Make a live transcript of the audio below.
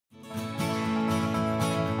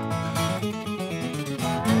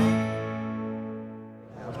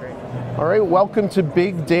All right, welcome to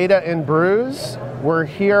Big Data Brews. We're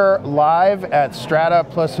here live at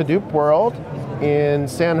Strata+Hadoop World in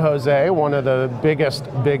San Jose, one of the biggest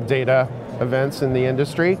big data events in the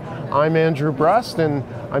industry. I'm Andrew Brust, and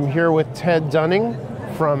I'm here with Ted Dunning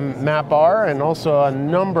from MapR, and also a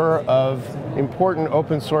number of important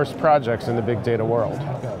open source projects in the big data world.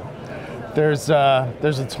 There's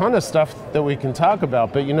a ton of stuff that we can talk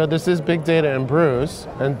about, but you know, this is Big Data and Brews,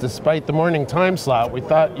 and despite the morning time slot, we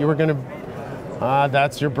thought you were going to,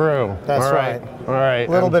 that's your brew. That's all right. All right.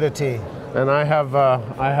 A little bit of tea. And I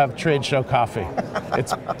have trade show coffee.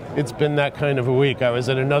 It's been that kind of a week. I was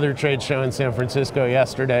at another trade show in San Francisco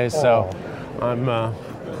yesterday, so I'm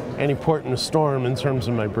any port in a storm in terms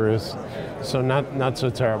of my brews, so not so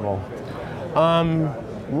terrible.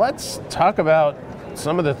 Let's talk about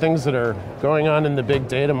some of the things that are going on in the big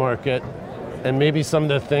data market, and maybe some of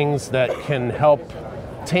the things that can help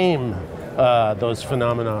tame those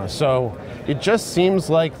phenomena. So it just seems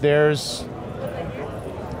like there's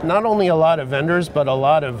not only a lot of vendors, but a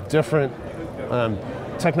lot of different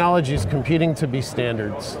technologies competing to be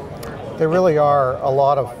standards. There really are a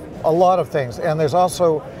lot of things, and there's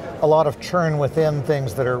also a lot of churn within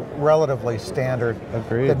things that are relatively standard.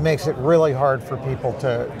 Agreed. That makes it really hard for people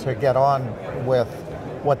to get on with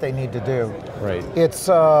what they need to do. Right. It's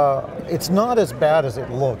not as bad as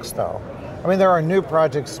it looks, though. I mean, there are new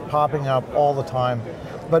projects popping up all the time,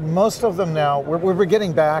 but most of them now, we're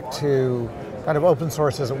getting back to kind of open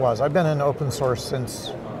source as it was. I've been in open source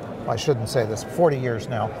since, I shouldn't say this, 40 years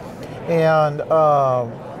now. And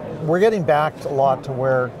we're getting back a lot to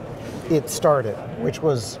where it started, which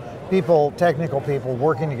was technical people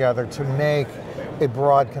working together to make a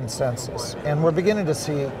broad consensus. And we're beginning to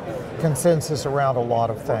see consensus around a lot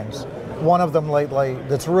of things. One of them lately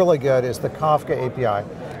that's really good is the Kafka API.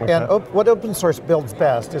 Okay. And what open source builds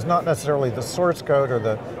best is not necessarily the source code or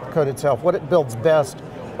the code itself. What it builds best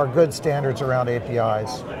are good standards around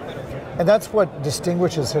APIs. And that's what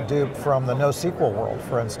distinguishes Hadoop from the NoSQL world,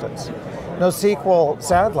 for instance. NoSQL,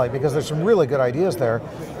 sadly, because there's some really good ideas there,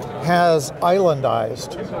 has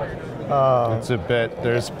islandized. It's a bit,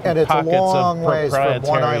 there's and it's a long ways from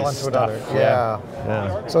one island to stuff. another.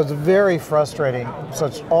 Yeah. So it's very frustrating.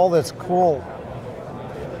 All this cool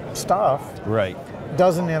stuff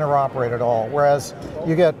doesn't interoperate at all. Whereas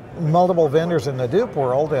you get multiple vendors in the Hadoop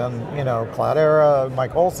world, and Cloudera,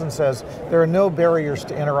 Mike Olson says there are no barriers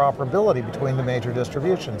to interoperability between the major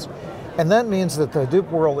distributions. And that means that the Hadoop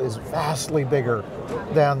world is vastly bigger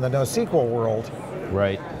than the NoSQL world.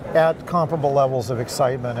 Right. At comparable levels of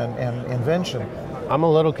excitement and invention. I'm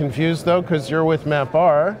a little confused though, because you're with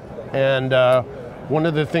MapR, and one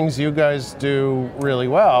of the things you guys do really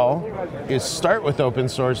well is start with open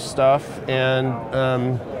source stuff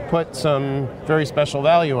and put some very special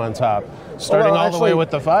value on top, starting all the way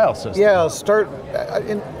with the file system. Yeah,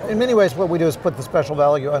 in many ways what we do is put the special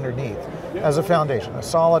value underneath as a foundation, a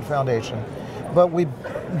solid foundation. But we're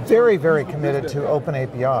very, very committed to open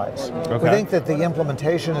APIs. Okay. We think that the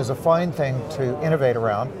implementation is a fine thing to innovate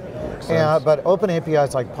around, but open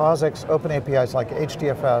APIs like POSIX, open APIs like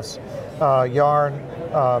HDFS, Yarn,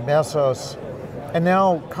 Mesos, and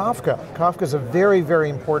now Kafka. Kafka is a very, very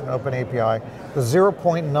important open API. The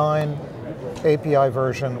 0.9 API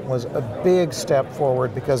version was a big step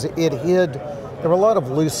forward because there were a lot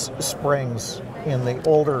of loose springs in the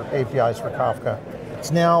older APIs for Kafka. It's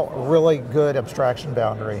now a really good abstraction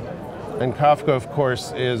boundary. And Kafka, of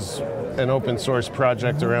course, is an open source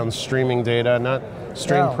project around streaming data, not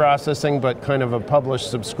stream processing, but kind of a publish,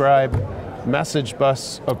 subscribe, message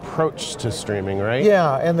bus approach to streaming, right?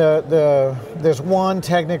 Yeah, and there's one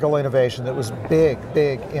technical innovation that was big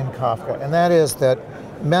in Kafka, and that is that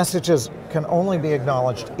messages can only be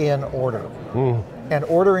acknowledged in order. And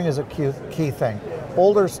ordering is a key thing.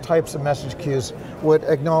 Older types of message queues would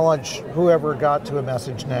acknowledge whoever got to a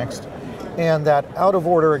message next, and that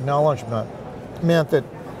out-of-order acknowledgement meant that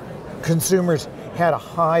consumers had a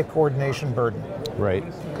high coordination burden. Right.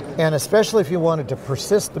 And especially if you wanted to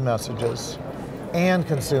persist the messages and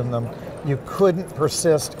consume them, you couldn't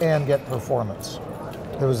persist and get performance.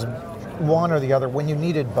 There was one or the other when you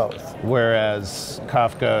needed both. Whereas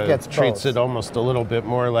Kafka treats it almost a little bit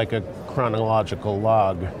more like a chronological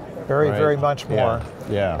log. Very much more.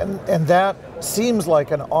 Yeah. And that seems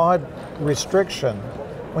like an odd restriction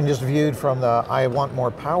when just viewed from the I want more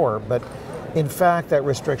power, but in fact that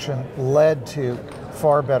restriction led to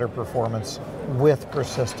far better performance with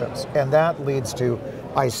persistence. And that leads to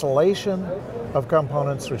isolation of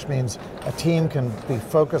components, which means a team can be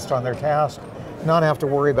focused on their task, not have to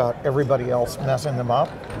worry about everybody else messing them up.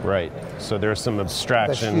 Right. So there's some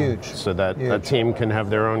abstraction. That's huge. So that a team can have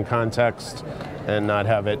their own context and not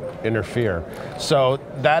have it interfere. So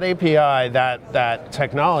that API, that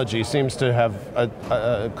technology seems to have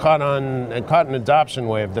caught an adoption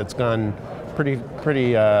wave that's gone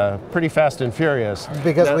pretty fast and furious.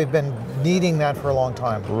 Because we've been needing that for a long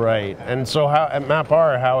time. Right. And so at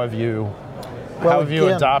MapR, how have you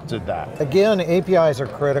adopted that? Again, APIs are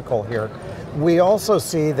critical here. We also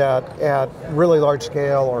see that at really large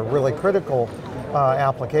scale or really critical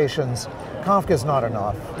applications, Kafka is not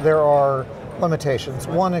enough. There are limitations.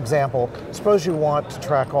 One example, suppose you want to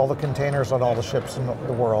track all the containers on all the ships in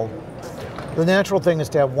the world. The natural thing is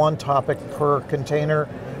to have one topic per container,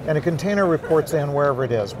 and a container reports in wherever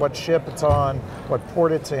it is, what ship it's on, what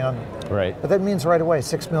port it's in. Right. But that means right away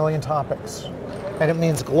 6 million topics. And it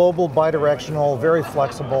means global, bidirectional, very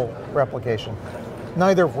flexible replication.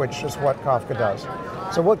 Neither of which is what Kafka does.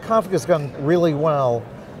 So what Kafka has done really well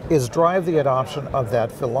is drive the adoption of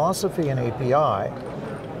that philosophy and API,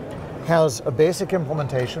 has a basic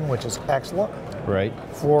implementation, which is excellent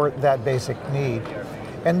for that basic need.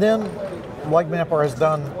 And then, like MapR has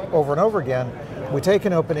done over and over again, we take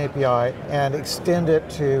an open API and extend it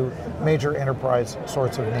to major enterprise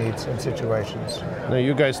sorts of needs and situations. Now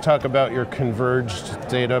you guys talk about your converged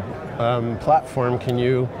data platform. Can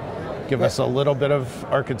you give us a little bit of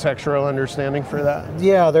architectural understanding for that?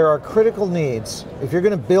 Yeah, there are critical needs. If you're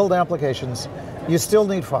going to build applications, you still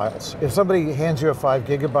need files. If somebody hands you a 5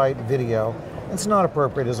 gigabyte video, it's not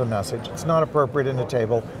appropriate as a message. It's not appropriate in a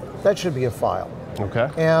table. That should be a file. Okay.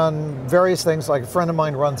 And various things, like a friend of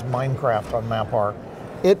mine runs Minecraft on MapR.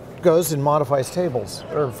 It goes and modifies tables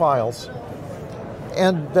or files.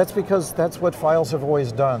 And that's because that's what files have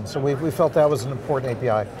always done. So we felt that was an important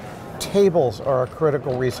API. Tables are a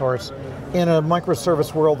critical resource. In a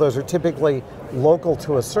microservice world, those are typically local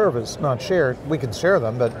to a service, not shared. We can share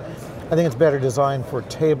them, but I think it's better designed for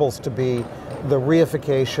tables to be the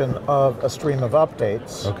reification of a stream of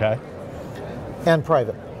updates. Okay. And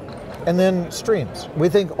private. And then streams. We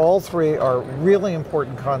think all three are really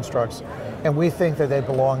important constructs, and we think that they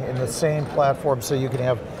belong in the same platform so you can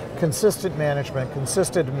have consistent management,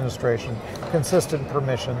 consistent administration, consistent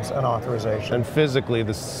permissions and authorization. And physically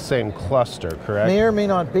the same cluster, correct? May or may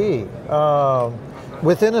not be.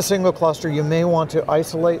 Within a single cluster, you may want to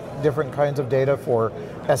isolate different kinds of data for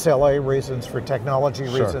SLA reasons, for technology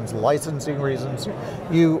reasons, licensing reasons.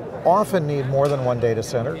 You often need more than one data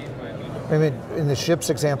center. I mean, in the ship's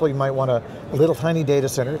example, you might want a little tiny data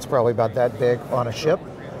center. It's probably about that big on a ship.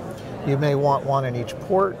 You may want one in each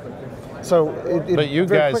port. So but you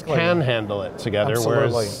guys can handle it together,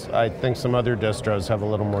 Absolutely. Whereas I think some other distros have a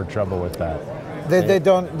little more trouble with that. They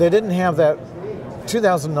didn't have that.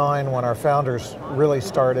 2009, when our founders really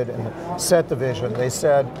started and set the vision, they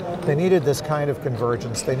said they needed this kind of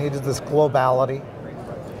convergence. They needed this globality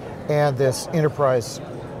and this enterprise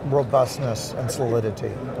robustness and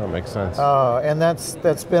solidity. That makes sense. And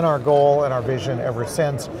that's been our goal and our vision ever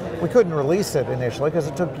since. We couldn't release it initially because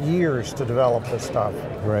it took years to develop this stuff.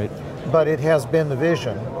 Right. But it has been the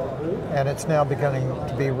vision, and it's now beginning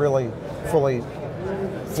to be really fully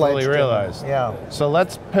realized. Yeah. So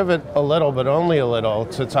let's pivot a little, but only a little,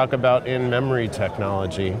 to talk about in-memory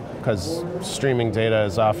technology, because streaming data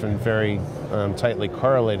is often very tightly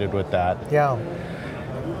correlated with that. Yeah.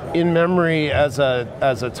 In-memory as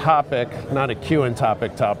a topic, not a Q&A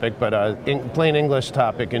topic, but a plain English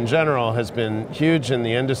topic in general, has been huge in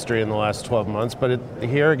the industry in the last 12 months, but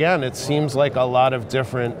here again, it seems like a lot of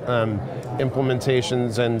different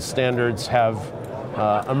implementations and standards have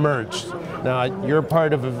emerged. Now, you're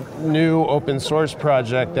part of a new open source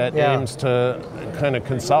project that aims to kind of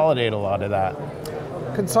consolidate a lot of that.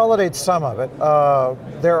 Consolidate some of it.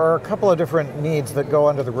 There are a couple of different needs that go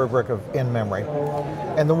under the rubric of in-memory.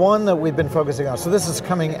 And the one that we've been focusing on, so this is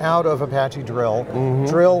coming out of Apache Drill.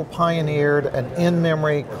 Drill pioneered an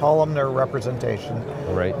in-memory columnar representation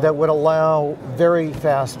that would allow very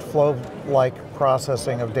fast flow-like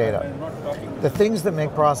processing of data. The things that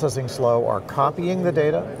make processing slow are copying the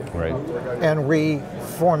data and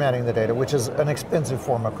reformatting the data, which is an expensive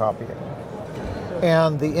form of copying.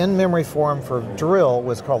 And the in-memory form for Drill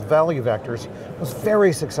was called value vectors, was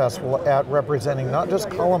very successful at representing not just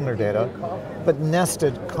columnar data, but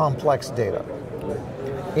nested complex data.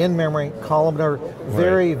 In-memory, columnar,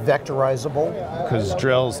 very vectorizable. Because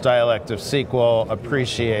Drill's dialect of SQL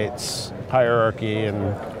appreciates hierarchy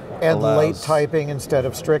and late typing instead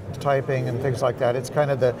of strict typing and things like that. It's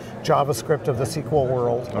kind of the JavaScript of the SQL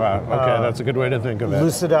world. Wow, okay, that's a good way to think of it.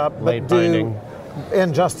 Loose it up, late binding.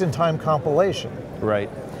 And just-in-time compilation. Right.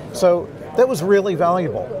 So that was really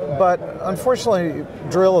valuable. But unfortunately,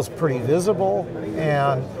 Drill is pretty visible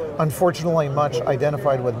and unfortunately much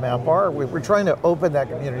identified with MapR. We're trying to open that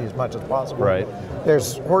community as much as possible. Right.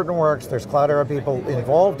 There's Hortonworks, there's Cloudera people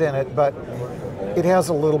involved in it, but it has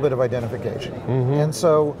a little bit of identification. And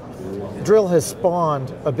so Drill has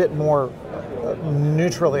spawned a bit more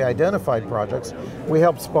neutrally identified projects. We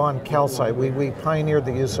helped spawn Calcite. We pioneered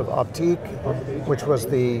the use of Optique, which was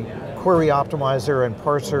the query optimizer and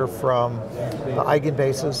parser from the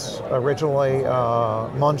Eigenbases, originally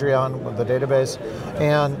Mondrian, the database,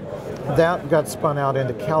 and that got spun out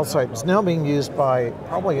into Calcite. It's now being used by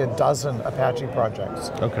probably a dozen Apache projects.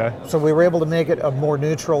 Okay. So we were able to make it a more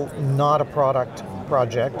neutral, not a product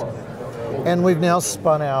project. And we've now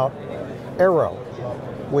spun out Arrow,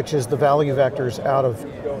 which is the value vectors out of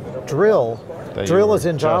Drill. Drill is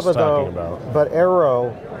in Java though, but Arrow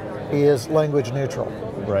is language neutral.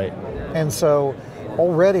 Right. And so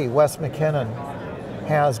already Wes McKinnon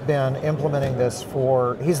has been implementing this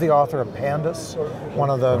he's the author of Pandas, one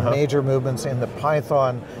of the major movements in the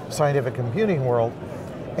Python scientific computing world.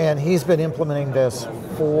 And he's been implementing this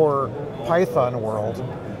for Python world.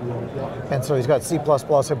 And so he's got C++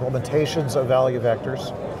 implementations of value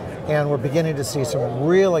vectors. And we're beginning to see some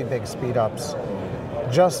really big speed ups,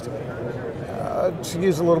 just to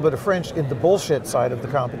use a little bit of French, in the bullshit side of the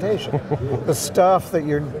computation. The stuff that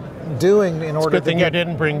you're doing in order to Good thing you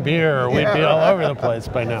didn't bring beer, or we'd be all over the place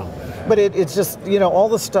by now. But it's just, all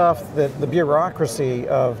the stuff that the bureaucracy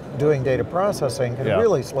of doing data processing can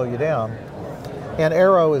really slow you down. And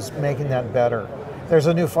Arrow is making that better. There's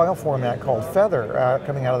a new file format called Feather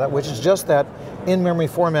coming out of that, which is just that in-memory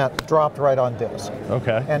format dropped right on disk.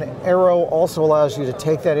 Okay. And Arrow also allows you to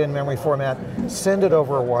take that in-memory format, send it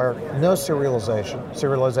over a wire, no serialization.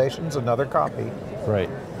 Serialization's another copy. Right.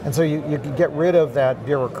 And so you can get rid of that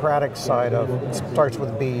bureaucratic side of, it starts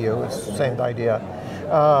with BU, it's the same idea,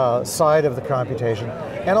 side of the computation.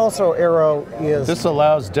 And also Arrow is... This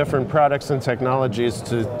allows different products and technologies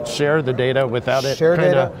to share the data without it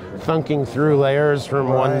kind of thunking through layers from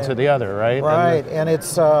one to the other, right? Right, and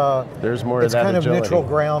it's... there's more of that kind agility. of neutral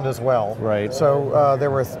ground as well. Right. So there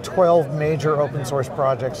were 12 major open source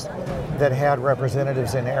projects that had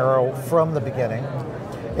representatives in Arrow from the beginning.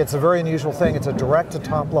 It's a very unusual thing. It's a direct to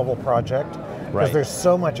top level project because there's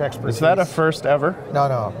so much expertise. Is that a first ever?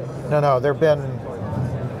 No. There have been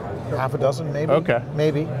half a dozen, maybe. Okay.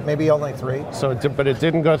 Maybe only 3. So, but it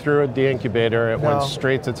didn't go through the incubator. It went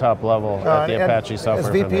straight to top level at the Apache Software As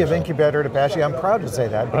VP Foundation. of Incubator at Apache, I'm proud to say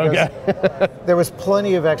that because there was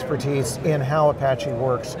plenty of expertise in how Apache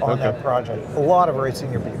works on that project. A lot of very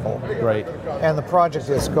senior people. Right. And the project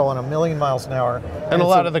is going a million miles an hour. And a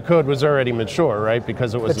lot of the code was already mature, right?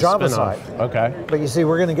 Because it was the Java spin-off. side. Okay. But you see,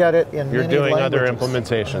 we're going to get it in You're many doing languages. other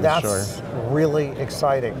implementations, That's really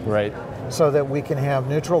exciting. Right. So that we can have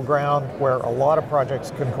neutral ground where a lot of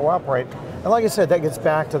projects can cooperate. And like I said, that gets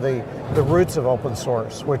back to the roots of open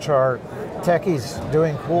source, which are techies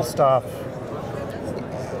doing cool stuff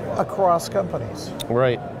across companies.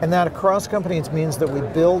 Right. And that across companies means that we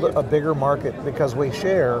build a bigger market because we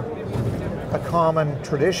share a common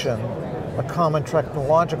tradition, a common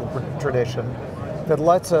technological tradition that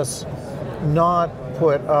lets us not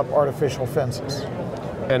put up artificial fences.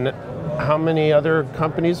 And how many other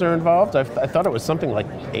companies are involved? I thought it was something like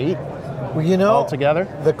 8 altogether.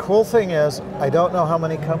 The cool thing is, I don't know how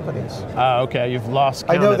many companies. Okay, you've lost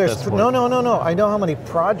count I know at there's this point. no. I know how many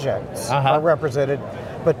projects are represented,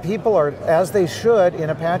 but people are, as they should in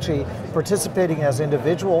Apache, participating as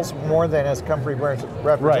individuals more than as company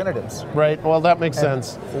representatives. Right. Well, that makes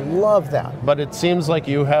sense. Love that. But it seems like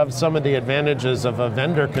you have some of the advantages of a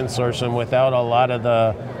vendor consortium without a lot of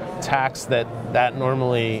the tax that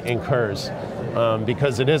normally incurs,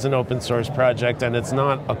 because it is an open source project and it's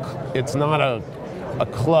not a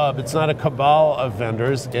club, it's not a cabal of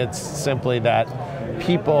vendors. It's simply that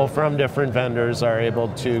people from different vendors are able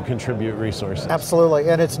to contribute resources. Absolutely,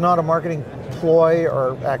 and it's not a marketing ploy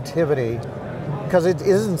or activity because it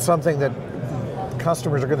isn't something that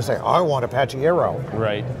customers are going to say, I want Apache Arrow.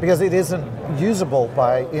 Right. Because it isn't usable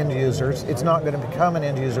by end users. It's not going to become an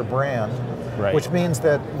end user brand. Right. Which means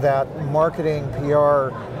that marketing, PR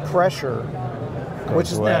pressure,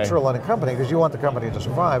 which is natural in a company because you want the company to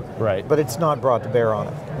survive, right? But it's not brought to bear on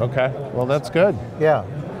it. Okay, well that's good. Yeah.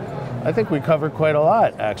 I think we covered quite a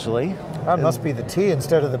lot, actually. That must be the tea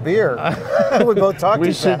instead of the beer. We both talked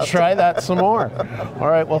We should try that some more. All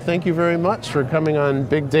right, well thank you very much for coming on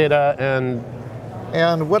Big Data and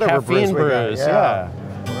whatever Caffeine brews we got. Yeah.